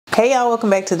Hey y'all, welcome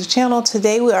back to the channel.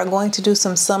 Today we are going to do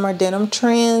some summer denim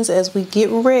trends as we get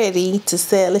ready to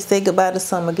sadly say goodbye to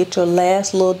summer. Get your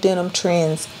last little denim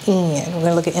trends in. We're going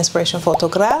to look at inspiration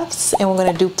photographs and we're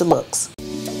going to dupe the looks.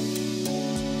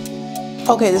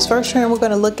 Okay, this first trend we're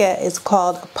going to look at is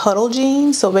called puddle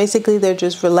jeans. So basically they're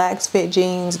just relaxed fit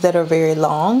jeans that are very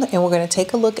long, and we're going to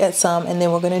take a look at some and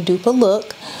then we're going to dupe a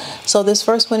look. So this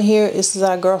first one here, this is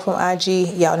our girl from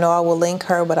IG. Y'all know I will link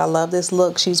her, but I love this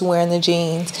look. She's wearing the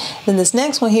jeans. Then this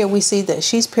next one here, we see that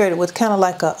she's paired it with kind of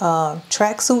like a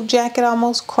tracksuit jacket,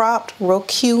 almost cropped, real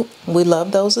cute. We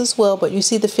love those as well, but you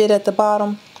see the fit at the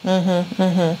bottom?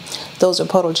 Those are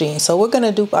puddle jeans. So we're going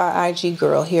to dupe our IG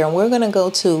girl here, and we're going to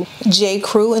go to J.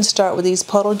 Crew and start with these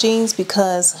puddle jeans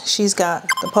because she's got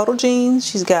the puddle jeans.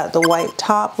 She's got the white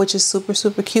top, which is super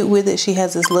cute with it. She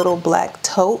has this little black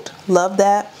tote. Love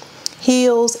that.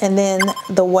 Heels, and then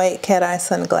the white cat eye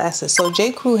sunglasses. So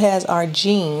J. Crew has our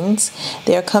jeans.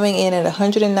 They're coming in at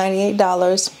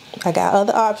 $198. I got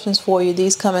other options for you.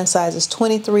 These come in sizes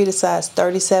 23 to size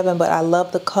 37, but I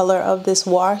love the color of this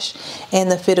wash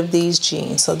and the fit of these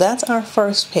jeans. So that's our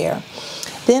first pair.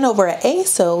 Then over at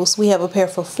ASOS, we have a pair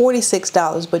for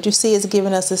 $46, but you see it's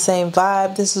giving us the same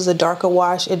vibe. This is a darker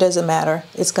wash. It doesn't matter.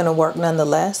 It's going to work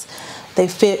nonetheless. They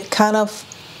fit kind of,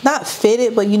 not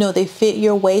fitted, but you know, they fit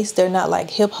your waist. They're not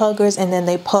like hip huggers, and then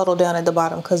they puddle down at the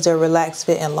bottom because they're relaxed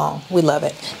fit and long. We love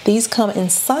it. These come in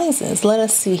sizes. Let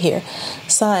us see here.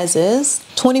 Sizes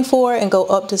 24 and go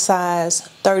up to size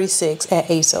 36 at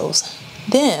ASOS.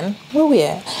 Then, where we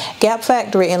at? Gap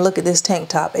Factory, and look at this tank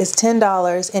top. It's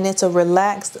 $10 and it's a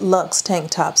relaxed luxe tank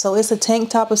top. So it's a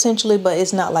tank top essentially, but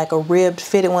it's not like a ribbed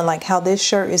fitted one like how this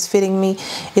shirt is fitting me.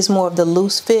 It's more of the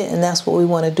loose fit, and that's what we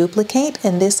want to duplicate.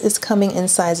 And this is coming in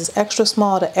sizes extra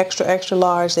small to extra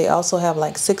large. They also have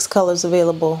like 6 colors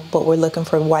available, but we're looking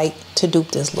for white to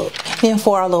dupe this look. Then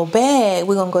for our little bag,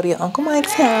 we're gonna go to your Uncle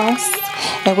Mike's house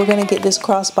and we're gonna get this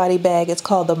crossbody bag. It's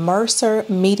called the Mercer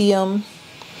Medium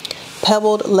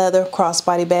Pebbled Leather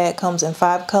Crossbody Bag. Comes in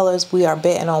 5 colors. We are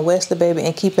betting on Wesley, baby,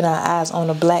 and keeping our eyes on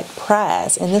the black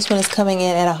prize. And this one is coming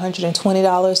in at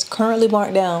 $120, currently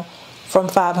marked down from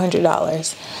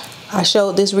 $500. I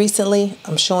showed this recently.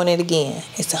 I'm showing it again.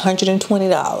 It's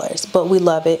 $120, but we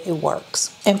love it. It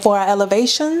works. And for our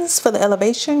elevations, for the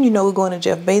elevation, you know we're going to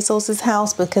Jeff Bezos'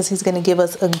 house because he's going to give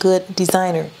us a good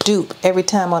designer dupe every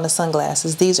time on the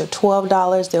sunglasses. These are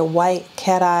 $12. They're white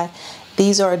cat eye.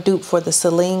 These are a dupe for the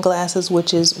Celine glasses,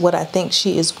 which is what I think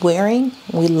she is wearing.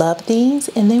 We love these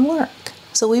and they work.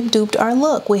 So we've duped our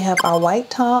look. We have our white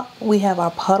top, we have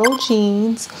our puddle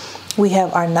jeans, we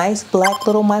have our nice black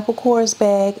little Michael Kors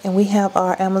bag, and we have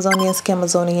our Amazonian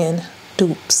Scamazonian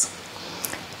dupes.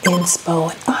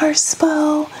 Inspo and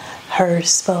Arspo,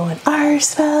 Herspo and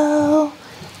Arspo.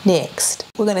 Next,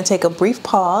 we're going to take a brief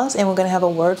pause and we're going to have a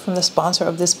word from the sponsor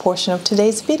of this portion of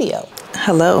today's video.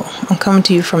 Hello, I'm coming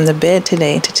to you from the bed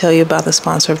today to tell you about the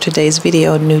sponsor of today's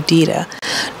video, Nudita.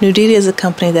 Nudita is a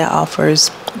company that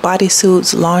offers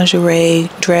bodysuits,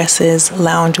 lingerie, dresses,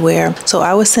 loungewear. So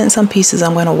I was sent some pieces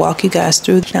I'm going to walk you guys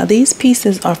through. Now these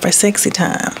pieces are for sexy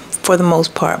time for the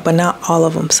most part, but not all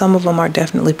of them. Some of them are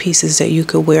definitely pieces that you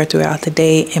could wear throughout the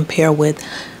day and pair with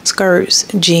skirts,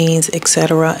 jeans,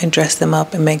 etc., and dress them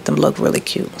up and make them look really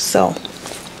cute. So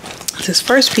this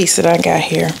first piece that I got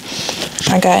here,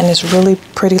 I got in this really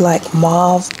pretty like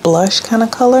mauve blush kind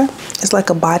of color. It's like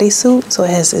a bodysuit, so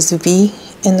it has this V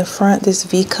in the front, this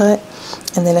V cut,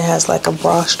 and then it has like a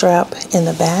bra strap in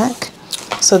the back.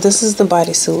 So this is the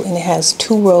bodysuit, and it has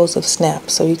 2 rows of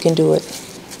snaps, so you can do it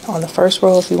on the first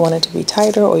row if you want it to be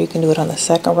tighter, or you can do it on the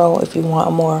second row if you want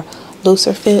a more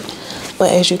looser fit.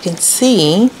 But as you can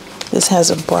see, this has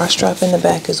a bra strap in the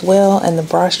back as well, and the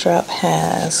bra strap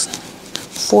has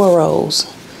 4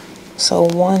 rows. So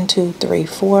 1, 2, 3,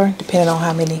 4, depending on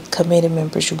how many committee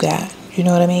members you got. You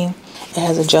know what I mean? It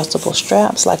has adjustable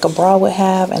straps like a bra would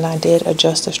have, and I did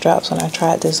adjust the straps when I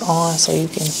tried this on, so you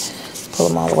can pull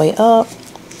them all the way up,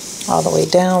 all the way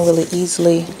down really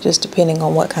easily, just depending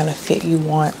on what kind of fit you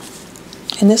want.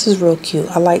 And this is real cute.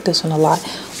 I like this one a lot.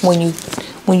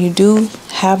 When you do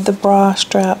have the bra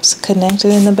straps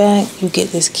connected in the back, you get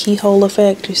this keyhole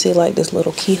effect. You see like this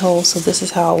little keyhole. So this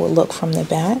is how it would look from the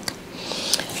back.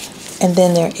 And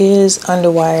then there is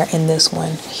underwire in this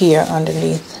one here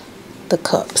underneath the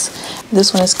cups.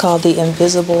 This one is called the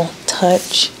Invisible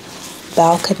Touch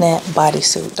Balconette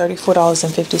Bodysuit,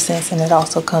 $34.50, and it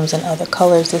also comes in other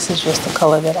colors. This is just the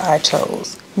color that I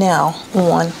chose. Now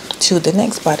on to the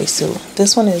next bodysuit.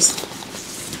 This one is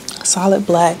solid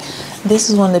black. This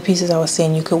is one of the pieces I was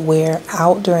saying you could wear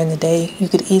out during the day. You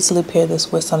could easily pair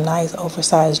this with some nice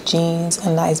oversized jeans,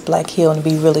 a nice black heel, and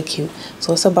it'd be really cute.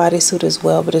 So it's a bodysuit as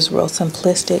well, but it's real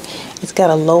simplistic. It's got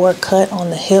a lower cut on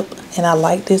the hip, and I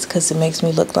like this because it makes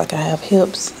me look like I have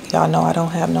hips. Y'all know I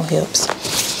don't have no hips.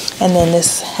 And then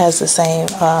this has the same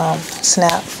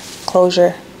snap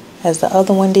closure as the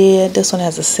other one did. This one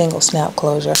has a single snap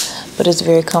closure, but it's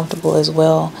very comfortable as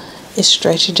well. It's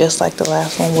stretchy just like the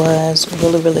last one was.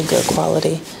 Really good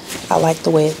quality. I like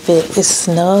the way it fits. It's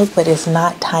snug, but it's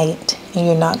not tight, and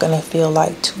you're not going to feel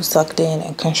like too sucked in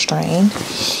and constrained.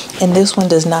 And this one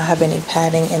does not have any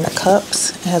padding in the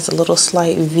cups. It has a little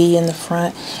slight V in the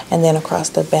front, and then across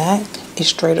the back it's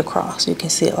straight across. You can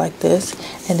see it like this,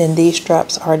 and then these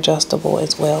straps are adjustable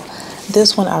as well.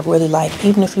 This one I really like.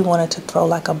 Even if you wanted to throw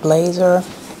like a blazer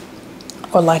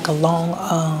or like a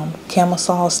long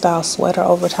camisole style sweater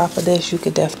over top of this, you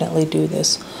could definitely do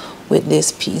this with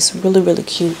this piece. Really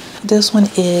cute. This one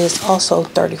is also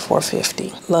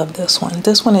 $34.50. Love this one.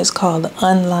 This one is called the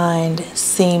Unlined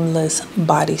Seamless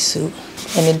Bodysuit,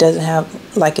 and it doesn't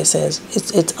have, like it says,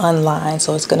 it's unlined,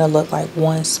 so it's gonna look like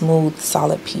one smooth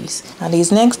solid piece. Now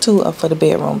these next two are for the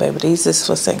bedroom, baby. These is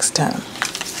for sex time.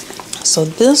 So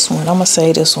this one, I'm gonna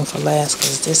say this one for last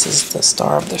because this is the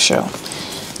star of the show.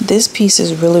 This piece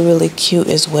is really cute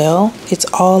as well. It's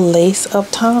all lace up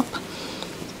top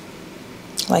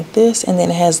like this, and then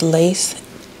it has lace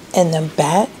in the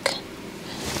back.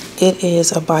 It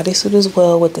is a bodysuit as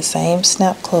well with the same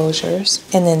snap closures,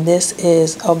 and then this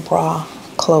is a bra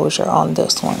closure on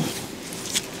this one.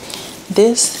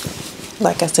 This,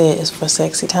 like I said, is for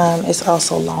sexy time. It's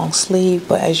also long sleeve,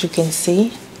 but as you can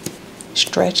see,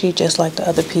 stretchy just like the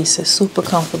other pieces. Super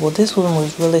comfortable. This one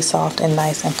was really soft and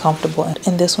nice and comfortable,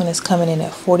 and this one is coming in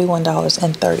at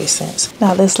 $41.30.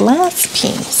 Now this last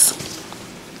piece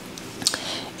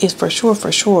is for sure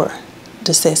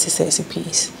the sexy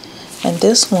piece, and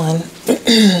this one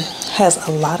has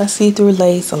a lot of see-through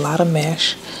lace, a lot of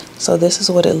mesh. So this is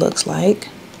what it looks like.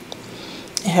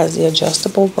 It has the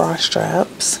adjustable bra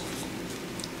straps,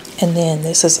 and then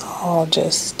this is all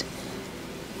just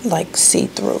like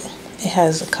see-through. It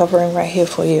has a covering right here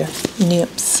for your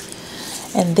nips,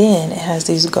 and then it has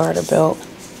these garter belt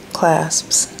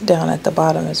clasps down at the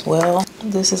bottom as well.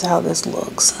 This is how this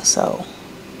looks. So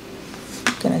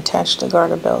you can attach the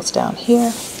garter belts down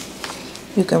here.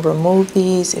 You can remove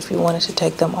these if you wanted to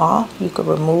take them off. You could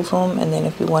remove them, and then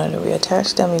if you wanted to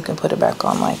reattach them, you can put it back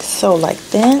on like so, like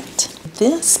that.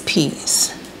 This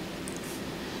piece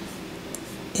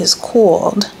is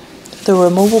called the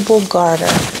Removable Garter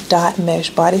Dot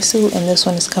Mesh Bodysuit, and this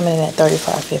one is coming in at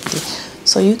 $35.50.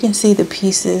 So you can see the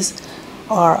pieces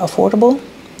are affordable.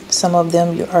 Some of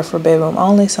them are for bedroom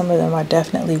only. Some of them are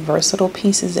definitely versatile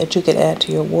pieces that you could add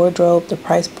to your wardrobe. The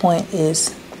price point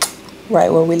is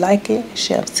right where we like it.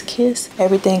 Chef's kiss.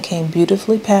 Everything came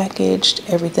beautifully packaged.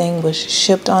 Everything was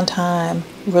shipped on time.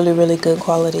 Really good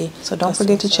quality. So don't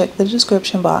forget to check the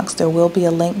description box. There will be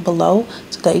a link below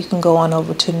so that you can go on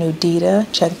over to Nudita,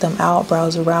 check them out,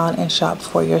 browse around, and shop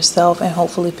for yourself, and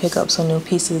hopefully pick up some new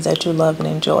pieces that you love and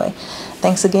enjoy.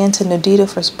 Thanks again to Nudita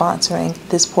for sponsoring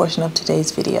this portion of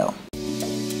today's video.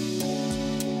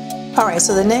 Alright,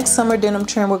 so the next summer denim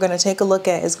trend we're going to take a look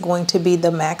at is going to be the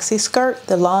maxi skirt,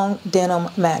 the long denim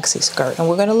maxi skirt. And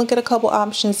we're going to look at a couple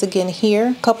options again here,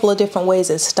 a couple of different ways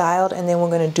it's styled, and then we're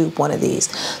going to dupe one of these.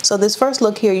 So this first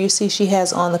look here, you see she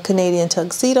has on the Canadian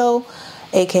tuxedo,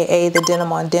 aka the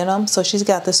denim on denim. So she's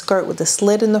got the skirt with the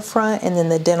slit in the front and then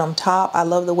the denim top. I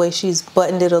love the way she's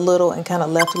buttoned it a little and kind of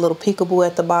left a little peekaboo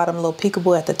at the bottom, a little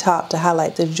peekaboo at the top to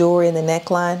highlight the jewelry and the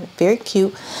neckline. Very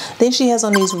cute. Then she has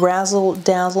on these razzle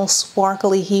dazzle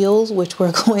sparkly heels, which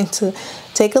we're going to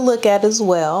take a look at as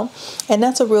well. And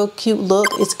that's a real cute look.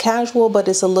 It's casual, but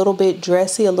it's a little bit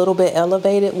dressy, a little bit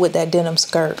elevated with that denim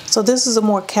skirt. So this is a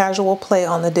more casual play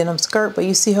on the denim skirt, but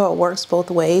you see how it works both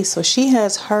ways. So she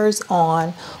has hers on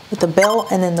with the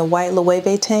belt and then the white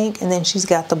Loewe tank, and then she's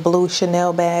got the blue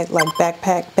Chanel bag, like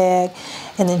backpack bag,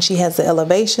 and then she has the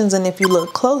elevations. And if you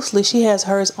look closely, she has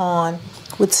hers on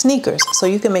with sneakers, so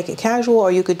you can make it casual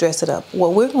or you could dress it up.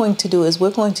 What we're going to do is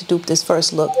we're going to dupe this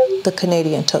first look, the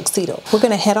Canadian tuxedo. We're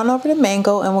going to head on over to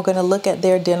Mango and we're going to look at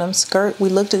their denim skirt. We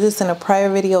looked at this in a prior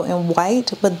video in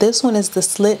white, but this one is the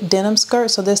slit denim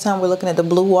skirt, so this time we're looking at the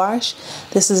blue wash.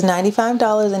 This is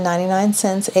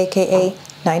 $95.99, aka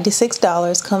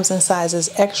 $96. Comes in sizes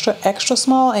extra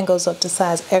small and goes up to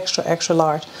size extra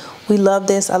large. We love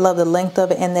this. I love the length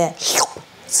of it and that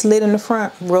slit in the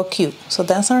front, real cute. So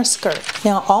that's our skirt.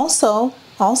 Now also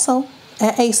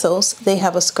at ASOS, they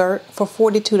have a skirt for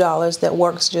 $42 that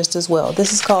works just as well.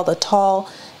 This is called a tall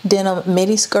denim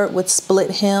midi skirt with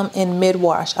split hem in mid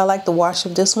wash. I like the wash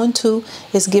of this one too.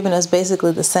 It's giving us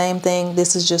basically the same thing.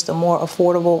 This is just a more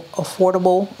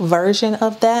affordable version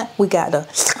of that. We got the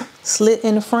slit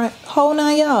in the front, whole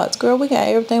 9 yards, girl. We got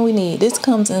everything we need. This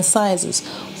comes in sizes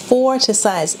 4 to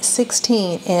size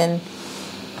 16, and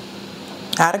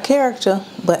out of character,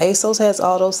 but ASOS has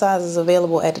all those sizes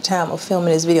available at the time of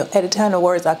filming this video, at the time the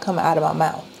words are coming out of my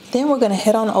mouth. Then we're going to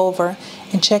head on over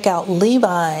and check out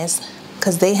Levi's,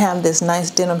 because they have this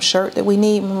nice denim shirt that we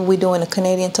need. Remember we doing a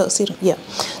Canadian tuxedo? Yeah.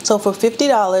 So for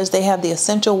 $50, they have the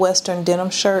Essential Western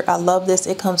denim shirt. I love this.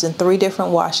 It comes in 3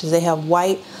 different washes. They have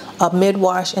white, a mid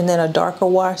wash, and then a darker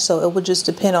wash. So it would just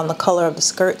depend on the color of the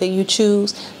skirt that you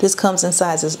choose. This comes in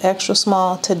sizes extra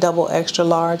small to double extra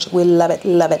large. We love it,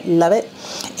 love it, love it.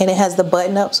 And it has the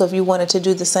button up. So if you wanted to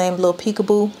do the same little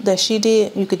peekaboo that she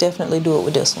did, you could definitely do it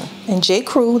with this one. And J.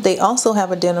 Crew, they also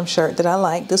have a denim shirt that I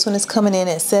like. This one is coming in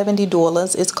at $70.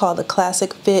 It's called the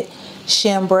Classic Fit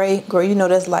Chambray. Girl, you know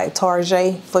that's like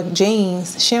Target for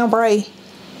jeans. Chambray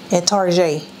and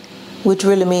Target, which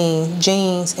really means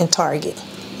jeans and Target.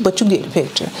 But you get the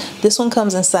picture. This one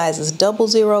comes in sizes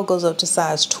 00, goes up to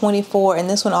size 24. And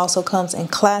this one also comes in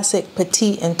classic,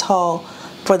 petite, and tall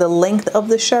for the length of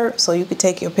the shirt. So you could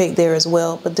take your pick there as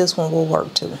well. But this one will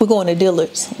work too. We're going to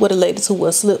Dillard's with the ladies who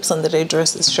wear slips under their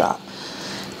dresses shop.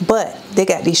 But they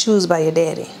got these shoes by your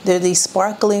daddy. They're these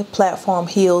sparkly platform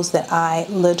heels that I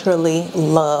literally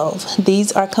love.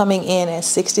 These are coming in at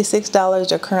 $66.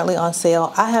 They're currently on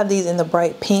sale. I have these in the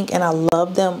bright pink and I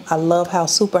love them. I love how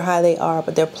super high they are,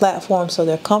 but they're platform, so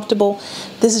they're comfortable.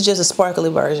 This is just a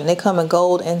sparkly version. They come in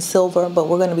gold and silver, but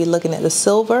we're going to be looking at the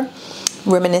silver,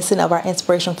 reminiscent of our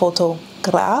inspiration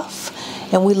photograph.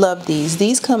 And we love these.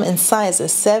 These come in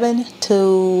sizes 7 to,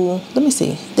 let me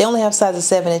see. They only have sizes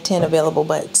 7 and 10 available,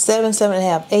 but 7,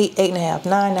 7.5, 8, 8.5,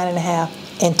 9,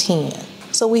 9.5, and 10.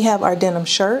 So we have our denim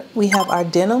shirt. We have our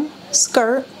denim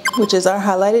skirt, which is our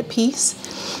highlighted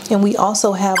piece. And we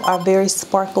also have our very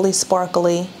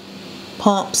sparkly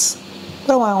pumps.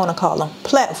 What do I want to call them?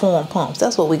 Platform pumps.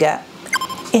 That's what we got.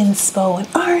 Inspo and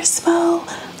Arspo.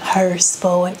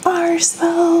 Herspo and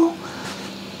Arspo.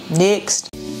 Next.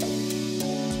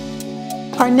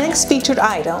 Our next featured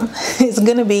item is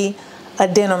going to be a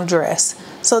denim dress.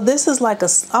 So this is like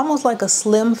almost like a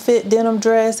slim fit denim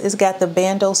dress. It's got the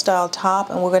bandeau style top,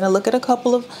 and we're going to look at a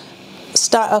couple of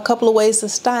ways to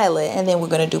style it, and then we're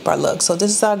going to dupe our look. So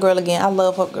this is our girl again. I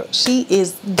love her girl. She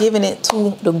is giving it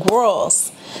to the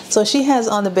girls. So she has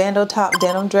on the bandeau top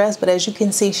denim dress, but as you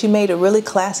can see, she made it really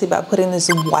classy by putting this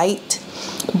white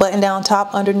button down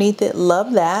top underneath it.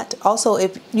 Love that. Also,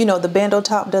 if you know the bandeau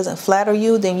top doesn't flatter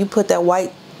you, then you put that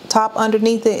white top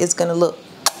underneath it. It's gonna look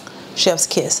chef's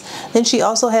kiss. Then she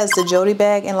also has the Jody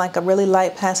bag in like a really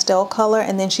light pastel color,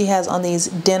 and then she has on these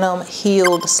denim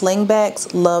heeled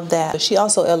slingbacks. Love that. She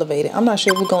also elevated. I'm not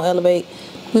sure if we're gonna elevate.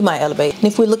 We might elevate. And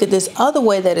if we look at this other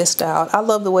way that it's styled, I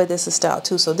love the way this is styled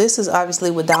too. So this is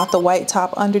obviously without the white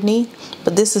top underneath,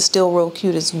 but this is still real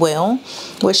cute as well.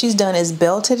 What she's done is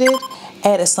belted it,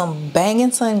 added some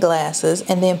banging sunglasses,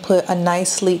 and then put a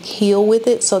nice sleek heel with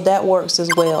it. So that works as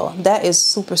well. That is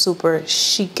super, super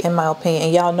chic in my opinion.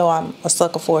 And y'all know I'm a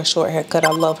sucker for a short haircut.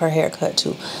 I love her haircut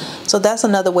too. So that's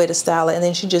another way to style it. And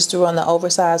then she just threw on the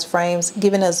oversized frames,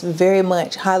 giving us very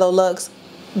much high-low luxe.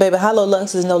 Baby, high-low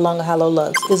luxe is no longer high-low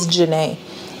luxe. It's Janae,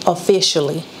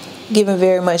 officially. Giving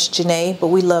very much Janae, but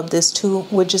we love this too.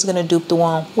 We're just going to dupe the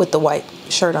one with the white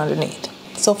shirt underneath.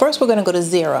 So first we're going to go to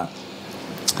Zara.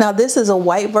 Now this is a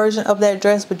white version of that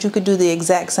dress, but you could do the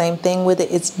exact same thing with it.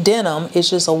 It's denim, it's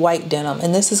just a white denim.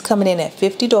 And this is coming in at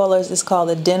 $50. It's called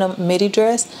a denim midi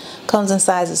dress. Comes in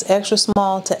sizes extra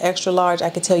small to extra large. I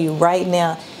can tell you right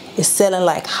now, it's selling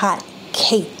like hot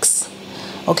cakes.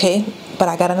 Okay, but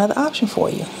I got another option for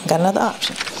you.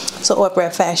 So over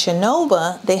at Fashion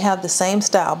Nova, they have the same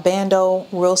style, bandeau,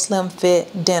 real slim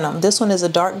fit denim. This one is a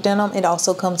dark denim. It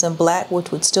also comes in black,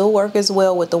 which would still work as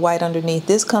well with the white underneath.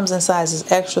 This comes in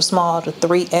sizes extra small to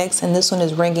 3X, and this one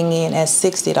is ringing in at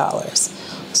 $60.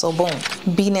 So boom.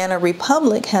 Banana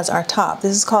Republic has our top.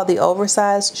 This is called the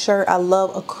oversized shirt. I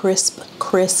love a crisp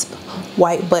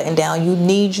white button down. You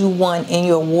need you one in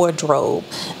your wardrobe.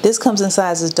 This comes in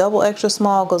sizes double extra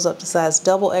small, goes up to size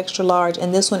double extra large,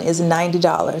 and this one is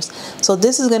 $90. So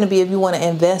this is going to be if you want to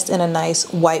invest in a nice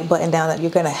white button down that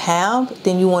you're going to have,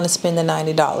 then you want to spend the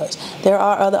 $90. There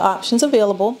are other options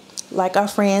available, like our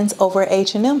friends over at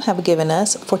H&M have given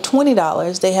us. For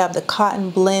 $20, they have the cotton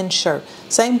blend shirt.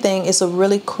 Same thing, it's a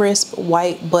really crisp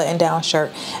white button down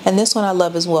shirt. And this one I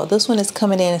love as well. This one is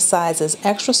coming in sizes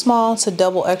extra small to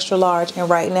double extra large, and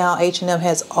right now H&M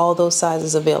has all those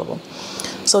sizes available.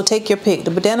 So take your pick.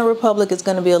 The Banana Republic is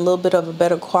going to be a little bit of a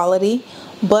better quality,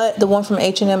 but the one from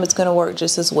H&M is going to work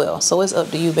just as well. So it's up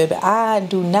to you, baby. I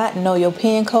do not know your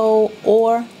PIN code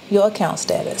or your account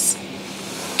status.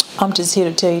 I'm just here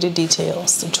to tell you the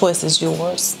details. The choice is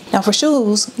yours. Now for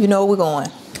shoes, you know where we're going.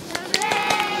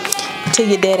 To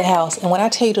your daddy house. And when I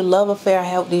tell you the love affair I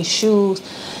have with these shoes,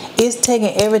 it's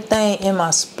taking everything in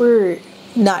my spirit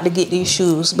not to get these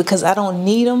shoes because I don't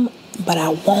need them, but I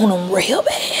want them real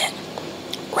bad.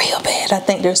 Real bad. I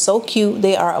think they're so cute.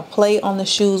 They are a play on the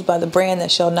shoes by the brand that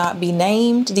shall not be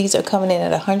named. These are coming in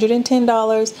at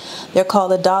 $110. They're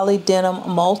called the Dolly Denim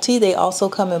Multi. They also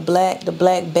come in black, the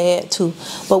black bad too.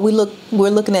 But we're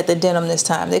looking at the denim this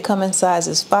time. They come in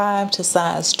sizes 5 to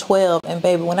size 12. And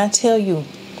baby, when I tell you,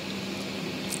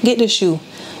 get the shoe.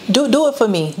 Do it for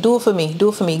me. Do it for me. Do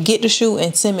it for me. Get the shoe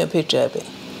and send me a picture of it.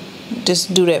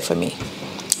 Just do that for me.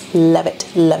 Love it.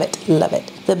 Love it. Love it.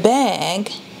 The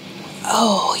bag.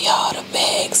 Oh, y'all, the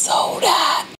bag sold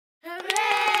out.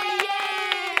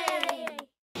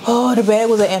 Oh, the bag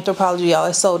was at Anthropologie, y'all.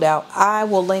 It sold out. I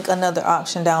will link another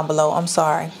option down below. I'm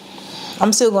sorry.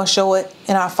 I'm still going to show it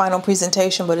in our final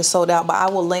presentation, but it's sold out. But I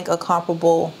will link a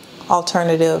comparable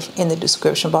alternative in the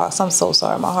description box. I'm so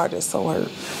sorry. My heart is so hurt.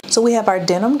 So we have our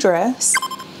denim dress,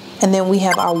 and then we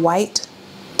have our white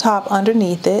top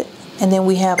underneath it, and then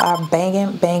we have our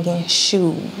banging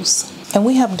shoes. And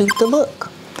we have duped the look.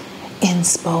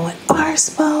 Inspo and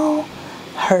Arspo,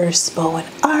 Herspo and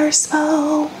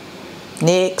Arspo.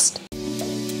 Next.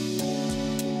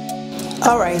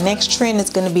 All right, next trend is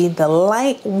going to be the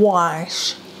light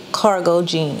wash cargo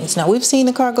jeans. Now we've seen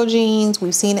the cargo jeans,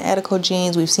 we've seen the Attico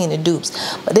jeans, we've seen the dupes,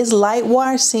 but this light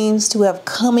wash seems to have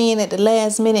come in at the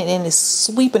last minute and is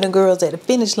sweeping the girls at the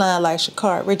finish line like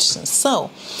Sha'Carri Richardson. So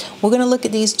we're going to look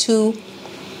at these two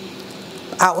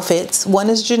outfits. One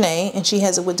is Janae, and she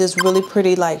has it with this really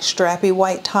pretty like strappy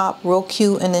white top, real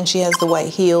cute, and then she has the white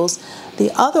heels. The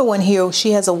other one here,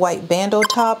 she has a white bandeau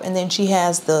top, and then she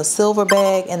has the silver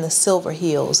bag and the silver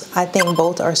heels. I think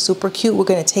both are super cute. We're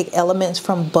going to take elements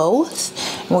from both,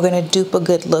 and we're going to dupe a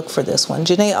good look for this one.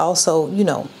 Janae also, you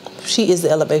know, she is the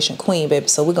elevation queen, baby,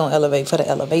 so we're going to elevate for the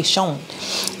elevation.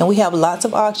 And we have lots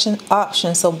of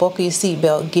options, so buckle your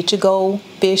seatbelt. Get your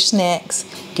goldfish snacks,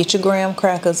 get your graham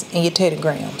crackers, and your tater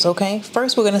grams, okay?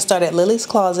 First, we're going to start at Lily's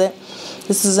Closet.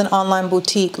 This is an online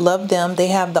boutique. Love them. They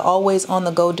have the always on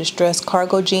the go distressed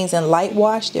cargo jeans and light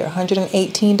wash. They're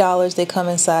 $118. They come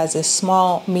in sizes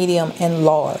small, medium, and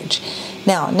large.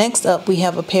 Now, next up, we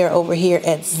have a pair over here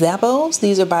at Zappos.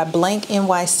 These are by Blank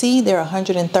NYC. They're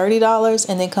 $130,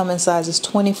 and they come in sizes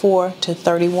 24 to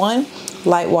 31.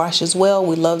 Light wash as well.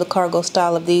 We love the cargo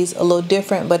style of these. A little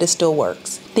different, but it still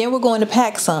works. Then we're going to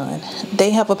PacSun.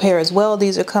 They have a pair as well.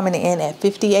 These are coming in at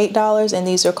 $58, and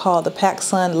these are called the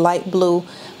PacSun Light Blue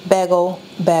baggy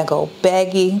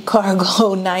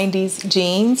cargo 90s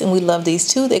jeans, and we love these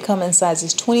too. They come in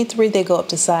sizes 23. They go up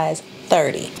to size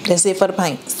 30. That's it for the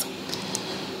paints.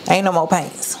 Ain't no more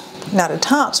paints. Now the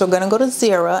tops, we're going to go to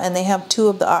Zara, and they have two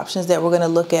of the options that we're going to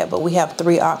look at, but we have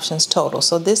 3 options total.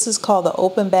 So this is called the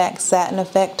open back satin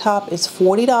effect top. It's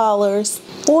 $40.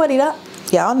 $40.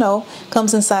 Y'all know,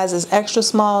 comes in sizes extra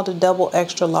small to double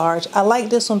extra large. I like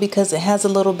this one because it has a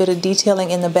little bit of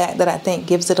detailing in the back that I think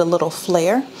gives it a little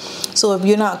flair. So if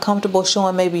you're not comfortable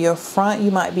showing maybe your front,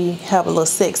 you might have a little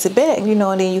sexy back, you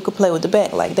know, and then you could play with the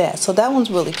back like that. So that one's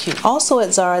really cute. Also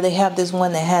at Zara, they have this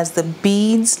one that has the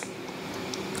beads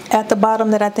at the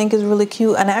bottom that I think is really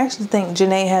cute. And I actually think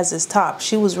Janae has this top.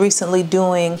 She was recently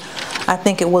doing, I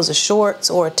think it was a shorts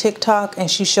or a TikTok,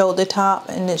 and she showed the top,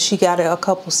 and she got it a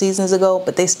couple seasons ago,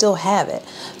 but they still have it.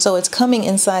 So it's coming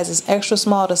in sizes extra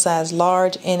small to size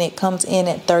large, and it comes in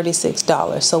at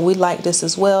 $36. So we like this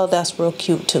as well. That's real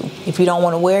cute too. If you don't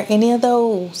want to wear any of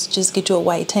those, just get you a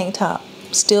white tank top.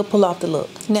 Still pull off the look.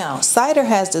 Now, Cider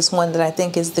has this one that I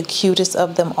think is the cutest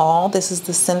of them all. This is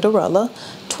the Cinderella.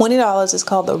 $20. It's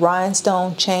called the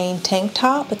Rhinestone Chain Tank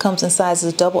Top. It comes in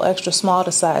sizes double extra small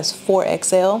to size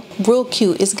 4XL. Real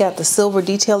cute. It's got the silver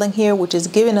detailing here, which is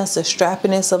giving us the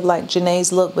strappiness of like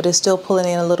Janae's look, but it's still pulling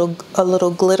in a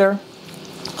little glitter,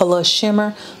 a little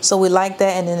shimmer. So we like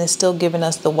that, and then it's still giving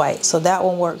us the white. So that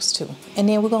one works too. And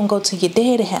then we're gonna go to your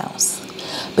daddy house,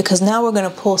 because now we're going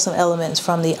to pull some elements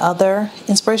from the other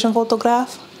inspiration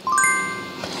photograph,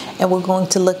 and we're going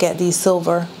to look at these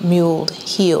silver muled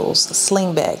heels,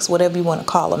 sling bags, whatever you want to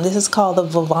call them. This is called the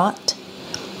Vivant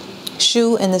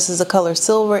shoe, and this is the color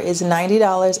silver. It's $90,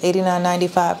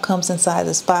 $89.95, comes in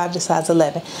sizes 5 to size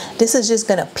 11. This is just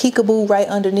going to peekaboo right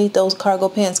underneath those cargo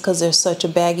pants because they're such a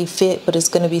baggy fit, but it's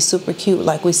going to be super cute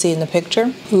like we see in the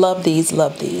picture. Love these,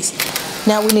 love these.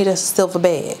 Now we need a silver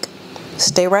bag.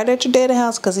 Stay right at your daddy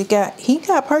house, because he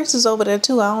got purses over there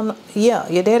too. I don't know. Yeah,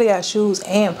 your daddy got shoes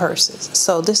and purses.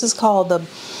 So this is called the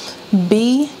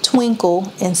Be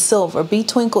Twinkle in silver. Be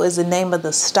Twinkle is the name of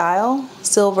the style.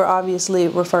 Silver obviously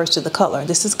refers to the color.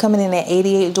 This is coming in at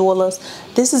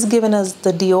 $88. This is giving us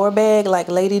the Dior bag, like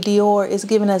Lady Dior. It's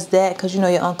giving us that because you know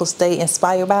your uncle stay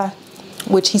inspired by,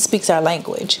 which he speaks our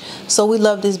language. So we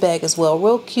love this bag as well.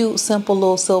 Real cute, simple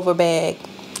little silver bag.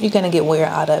 You're gonna get wear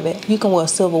out of it. You can wear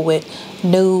silver with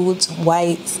nudes,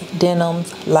 whites,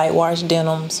 denims, light wash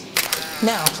denims.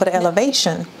 Now for the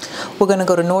elevation, we're gonna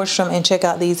go to Nordstrom and check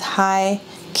out these high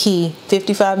key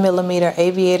 55mm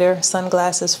aviator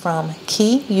sunglasses from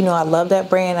Key. You know I love that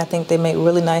brand. I think they make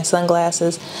really nice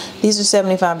sunglasses. These are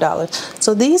 $75.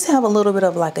 So these have a little bit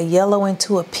of like a yellow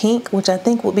into a pink, which I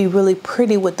think would be really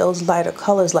pretty with those lighter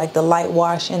colors like the light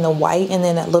wash and the white, and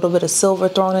then that little bit of silver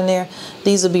thrown in there.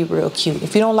 These would be real cute.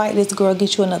 If you don't like this, girl,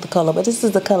 get you another color, but this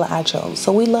is the color I chose,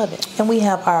 so we love it. And we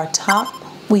have our top.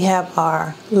 We have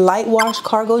our light wash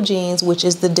cargo jeans, which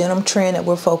is the denim trend that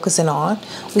we're focusing on.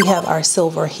 We have our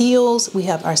silver heels, we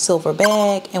have our silver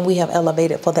bag, and we have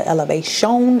elevated for the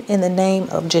elevation in the name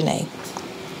of Janae.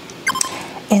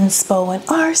 Inspo and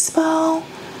Arspo,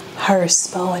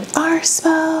 Herspo and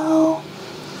Arspo.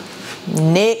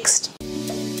 Next.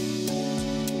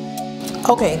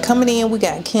 Okay, coming in, we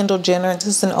got Kendall Jenner. This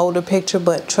is an older picture,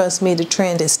 but trust me, the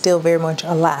trend is still very much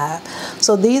alive.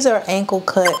 So these are ankle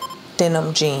cut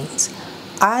denim jeans.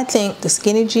 I think the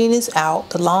skinny jean is out,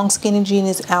 the long skinny jean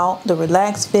is out, the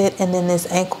relaxed fit, and then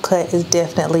this ankle cut is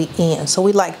definitely in. So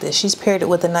we like this. She's paired it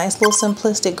with a nice little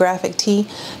simplistic graphic tee.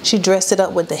 She dressed it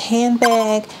up with the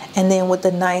handbag and then with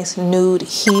the nice nude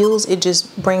heels. It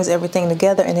just brings everything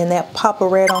together, and then that pop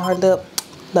of red on her lip.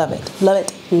 Love it, love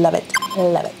it, love it,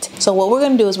 love it. So what we're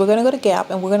gonna do is we're gonna go to Gap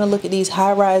and we're gonna look at these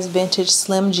high-rise vintage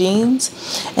slim jeans,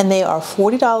 and they are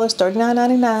 $40,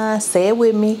 $39.99. Say it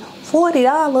with me, $40,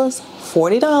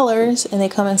 $40, and they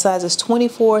come in sizes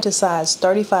 24 to size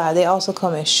 35. They also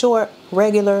come in short,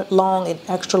 regular, long, and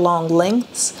extra long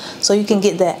lengths, so you can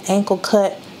get that ankle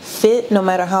cut fit no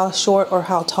matter how short or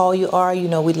how tall you are. You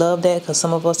know we love that because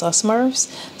some of us are Smurfs,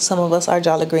 some of us are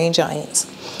Jolly Green Giants.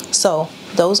 So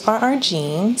those are our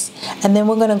jeans, and then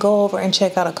we're going to go over and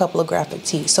check out a couple of graphic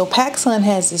tees. So PacSun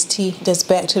has this tee that's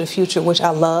Back to the Future, which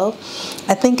I love.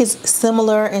 I think it's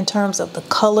similar in terms of the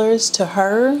colors to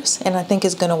hers, and I think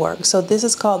it's going to work. So this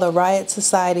is called the Riot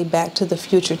Society Back to the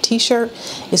Future t-shirt.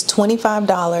 It's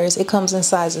 $25. It comes in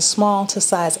sizes small to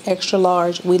size extra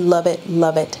large. We love it,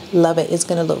 love it, love it. It's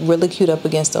going to look really cute up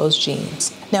against those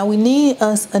jeans. Now we need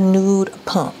us a nude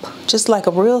pump, just like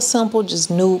a real simple, just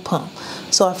nude pump.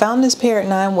 So I found this pair at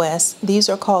 9 West. These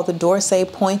are called the Dorsey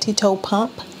Pointy Toe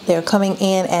Pump. They're coming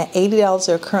in at $80.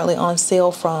 They're currently on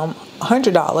sale from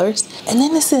 $100. And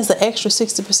then it says an extra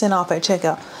 60% off at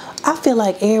checkout. I feel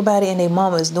like everybody and their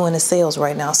mama is doing the sales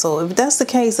right now. So if that's the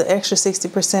case, an extra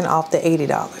 60% off the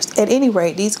 $80. At any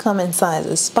rate, these come in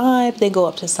sizes 5. They go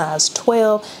up to size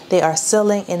 12. They are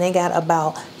selling, and they got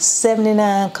about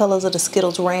 79 colors of the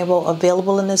Skittles Rainbow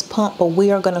available in this pump. But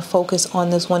we are going to focus on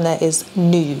this one that is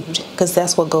nude, because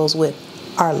that's what goes with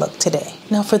our look today.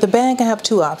 Now for the bag, I have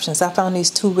two options. I found these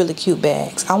two really cute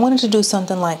bags. I wanted to do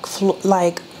something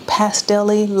like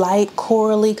pastel-y, light,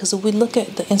 corally, because if we look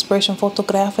at the inspiration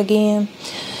photograph again,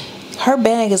 her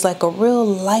bag is like a real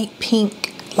light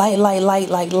pink,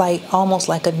 light, almost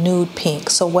like a nude pink.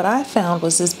 So what I found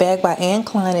was this bag by Anne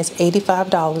Klein is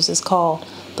 $85. It's called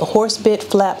the Horsebit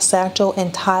Flap Satchel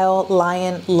and Tile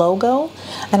Lion logo,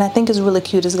 and I think it's really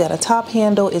cute. It's got a top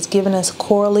handle. It's giving us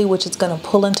corally, which is going to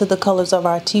pull into the colors of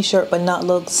our t-shirt but not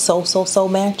look so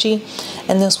matchy,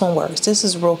 and this one works. This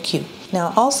is real cute. Now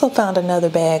I also found another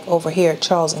bag over here at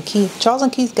Charles & Keith. Charles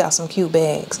 & Keith got some cute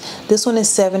bags. This one is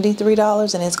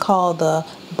 $73 and it's called the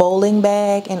Bowling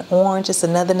Bag in orange. It's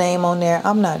another name on there.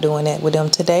 I'm not doing that with them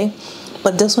today,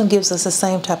 but this one gives us the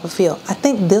same type of feel. I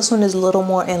think this one is a little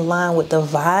more in line with the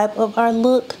vibe of our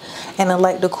look, and I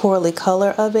like the corally color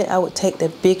of it. I would take the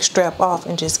big strap off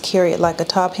and just carry it like a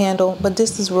top handle, but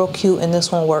this is real cute and this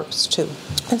one works too.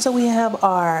 And so we have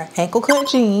our ankle cut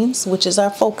jeans, which is our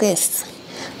focus.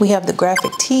 We have the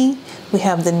graphic tee, we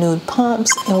have the nude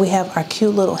pumps, and we have our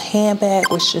cute little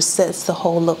handbag, which just sets the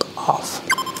whole look off.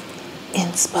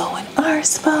 Inspo and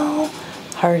Arspo,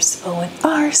 Herspo and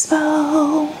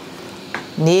Arspo.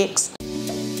 Next.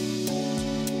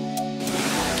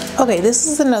 Okay, this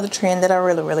is another trend that I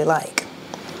really like.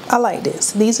 I like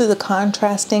this. These are the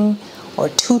contrasting or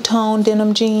two-tone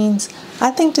denim jeans.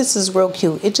 I think this is real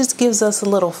cute. It just gives us a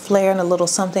little flair and a little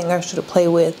something extra to play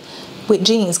with. with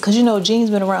jeans, because you know jeans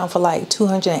been around for like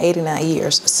 289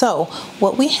 years. So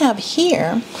what we have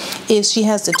here is she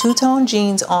has the two-tone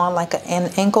jeans on like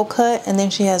an ankle cut, and then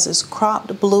she has this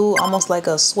cropped blue, almost like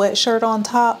a sweatshirt on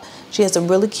top. She has a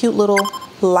really cute little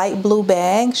light blue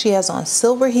bag. She has on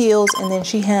silver heels, and then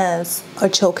she has a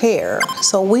choker.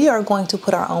 So we are going to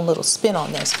put our own little spin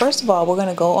on this. First of all, we're going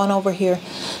to go on over here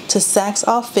to Saks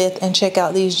Off 5th and check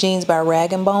out these jeans by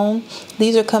Rag & Bone.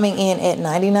 These are coming in at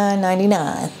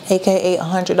 $99.99, aka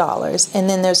 $100, and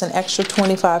then there's an extra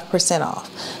 25% off.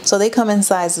 So they come in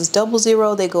sizes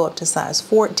 00, they go up to size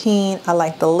 14. I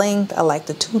like the length, I like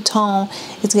the two-tone.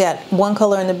 It's got one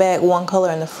color in the back, one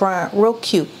color in the front, real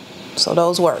cute. So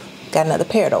those work. Got another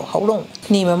pair though, hold on.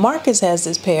 Neiman Marcus has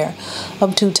this pair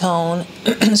of two-tone,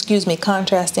 excuse me,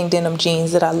 contrasting denim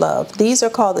jeans that I love. These are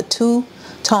called the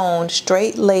two-toned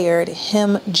straight layered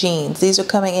hem jeans. These are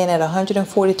coming in at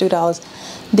 $143.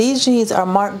 These jeans are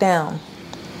marked down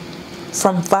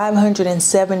from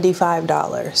 $575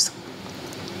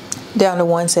 down to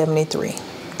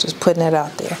 $173. Just putting it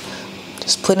out there.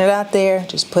 Just putting it out there,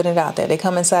 just putting it out there. They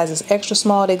come in sizes extra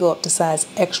small, they go up to size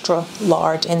extra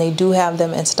large, and they do have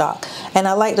them in stock. And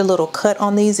I like the little cut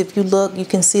on these. If you look, you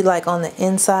can see like on the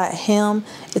inside hem,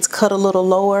 it's cut a little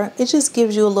lower. It just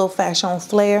gives you a little fashion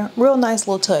flair. Real nice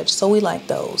little touch, so we like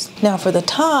those. Now for the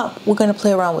top, we're gonna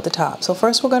play around with the top. So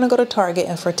first we're gonna go to Target,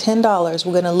 and for $10,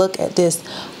 we're gonna look at this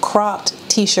cropped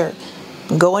t-shirt.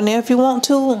 Go in there if you want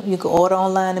to. You can order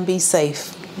online and be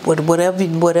safe. Whatever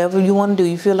you want to do.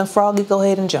 You feeling froggy, go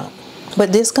ahead and jump.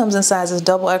 But this comes in sizes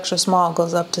double extra small,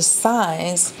 goes up to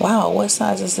size, wow, what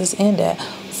size does this end at?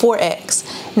 4X.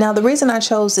 Now the reason I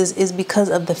chose this is because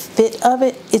of the fit of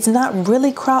it. It's not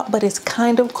really cropped, but it's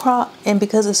kind of cropped, and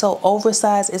because it's so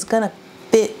oversized, it's gonna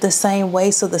fit the same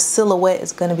way, so the silhouette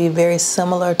is gonna be very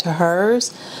similar to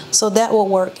hers. So that will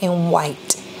work in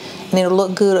white, and it'll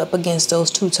look good up against those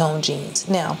two-tone jeans.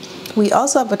 Now, we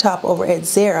also have a top over at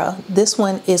Zara. This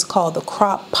one is called the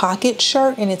crop pocket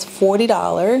shirt, and it's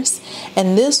 $40.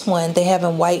 And this one they have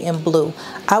in white and blue.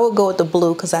 I would go with the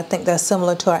blue because I think that's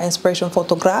similar to our Inspiration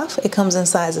Photograph. It comes in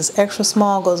sizes extra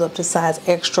small, goes up to size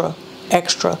extra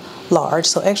large.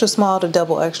 So extra small to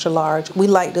double extra large. We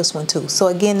like this one too. So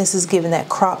again, this is giving that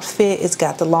cropped fit. It's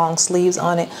got the long sleeves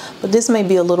on it, but this may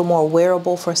be a little more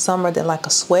wearable for summer than like a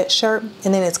sweatshirt.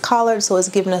 And then it's collared, so it's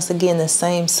giving us again the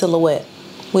same silhouette.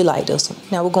 We like this one.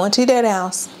 Now we're going to that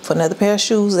house for another pair of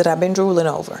shoes that I've been drooling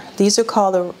over. These are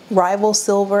called the Rival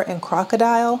Silver and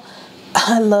Crocodile.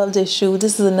 I love this shoe.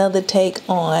 This is another take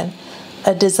on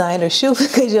a designer shoe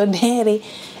because your daddy,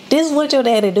 this is what your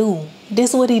daddy do. This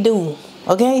is what he do,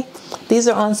 okay? These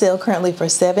are on sale currently for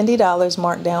 $70,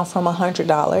 marked down from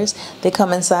 $100. They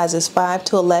come in sizes 5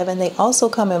 to 11. They also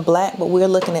come in black, but we're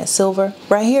looking at silver.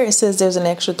 Right here it says there's an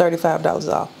extra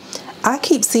 $35 off. I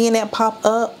keep seeing that pop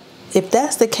up. If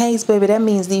that's the case, baby, that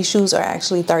means these shoes are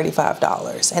actually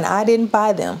 $35, and I didn't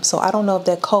buy them, so I don't know if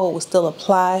that code will still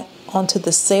apply onto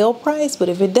the sale price, but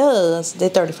if it does, they're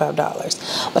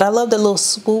 $35. But I love the little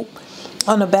swoop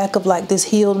on the back of like this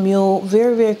heeled mule.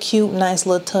 Very, very cute, nice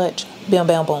little touch. Bam,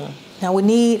 bam, boom. Now we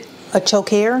need a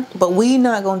choker, but we're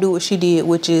not gonna do what she did,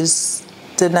 which is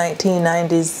the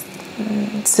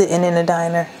 1990s sitting in the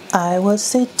diner. I was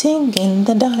sitting in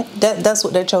the diner. That's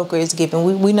what that choker is giving.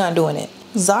 We're not doing it.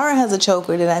 Zara has a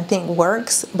choker that I think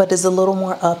works, but is a little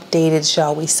more updated,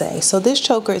 shall we say. So this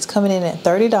choker is coming in at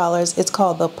 $30. It's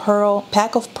called the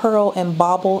Pack of Pearl and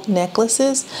Bauble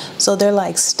necklaces. So they're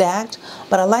like stacked,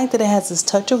 but I like that it has this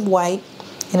touch of white,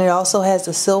 and it also has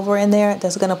the silver in there.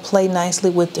 That's gonna play nicely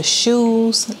with the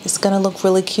shoes. It's gonna look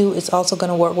really cute. It's also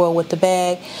gonna work well with the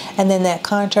bag. And then that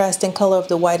contrasting color of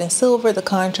the white and silver, the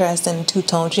contrast in the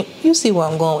two-tone. You see where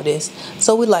I'm going with this.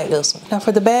 So we like this one. Now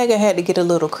for the bag, I had to get a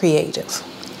little creative.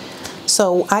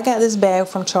 So I got this bag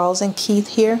from Charles & Keith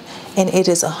here, and it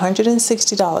is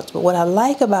 $160. But what I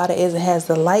like about it is it has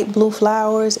the light blue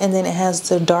flowers, and then it has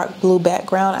the dark blue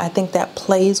background. I think that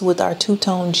plays with our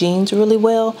two-tone jeans really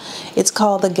well. It's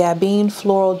called the Gabine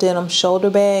Floral Denim Shoulder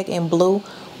Bag in blue.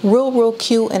 Real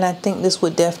cute, and I think this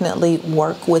would definitely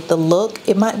work with the look.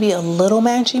 It might be a little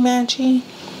matchy,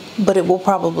 but it will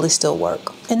probably still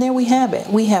work. And there we have it.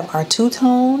 We have our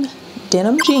two-tone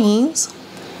denim jeans,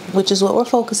 which is what we're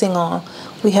focusing on.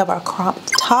 We have our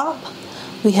cropped top,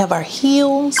 we have our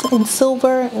heels in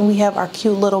silver, and we have our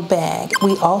cute little bag.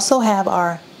 We also have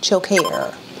our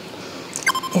choker.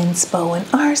 Inspo and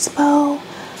Arspo,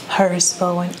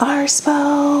 Herspo and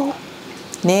Arspo.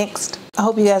 Next. I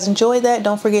hope you guys enjoyed that.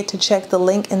 Don't forget to check the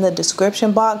link in the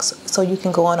description box so you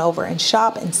can go on over and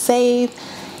shop and save.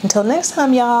 Until next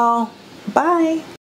time, y'all. Bye.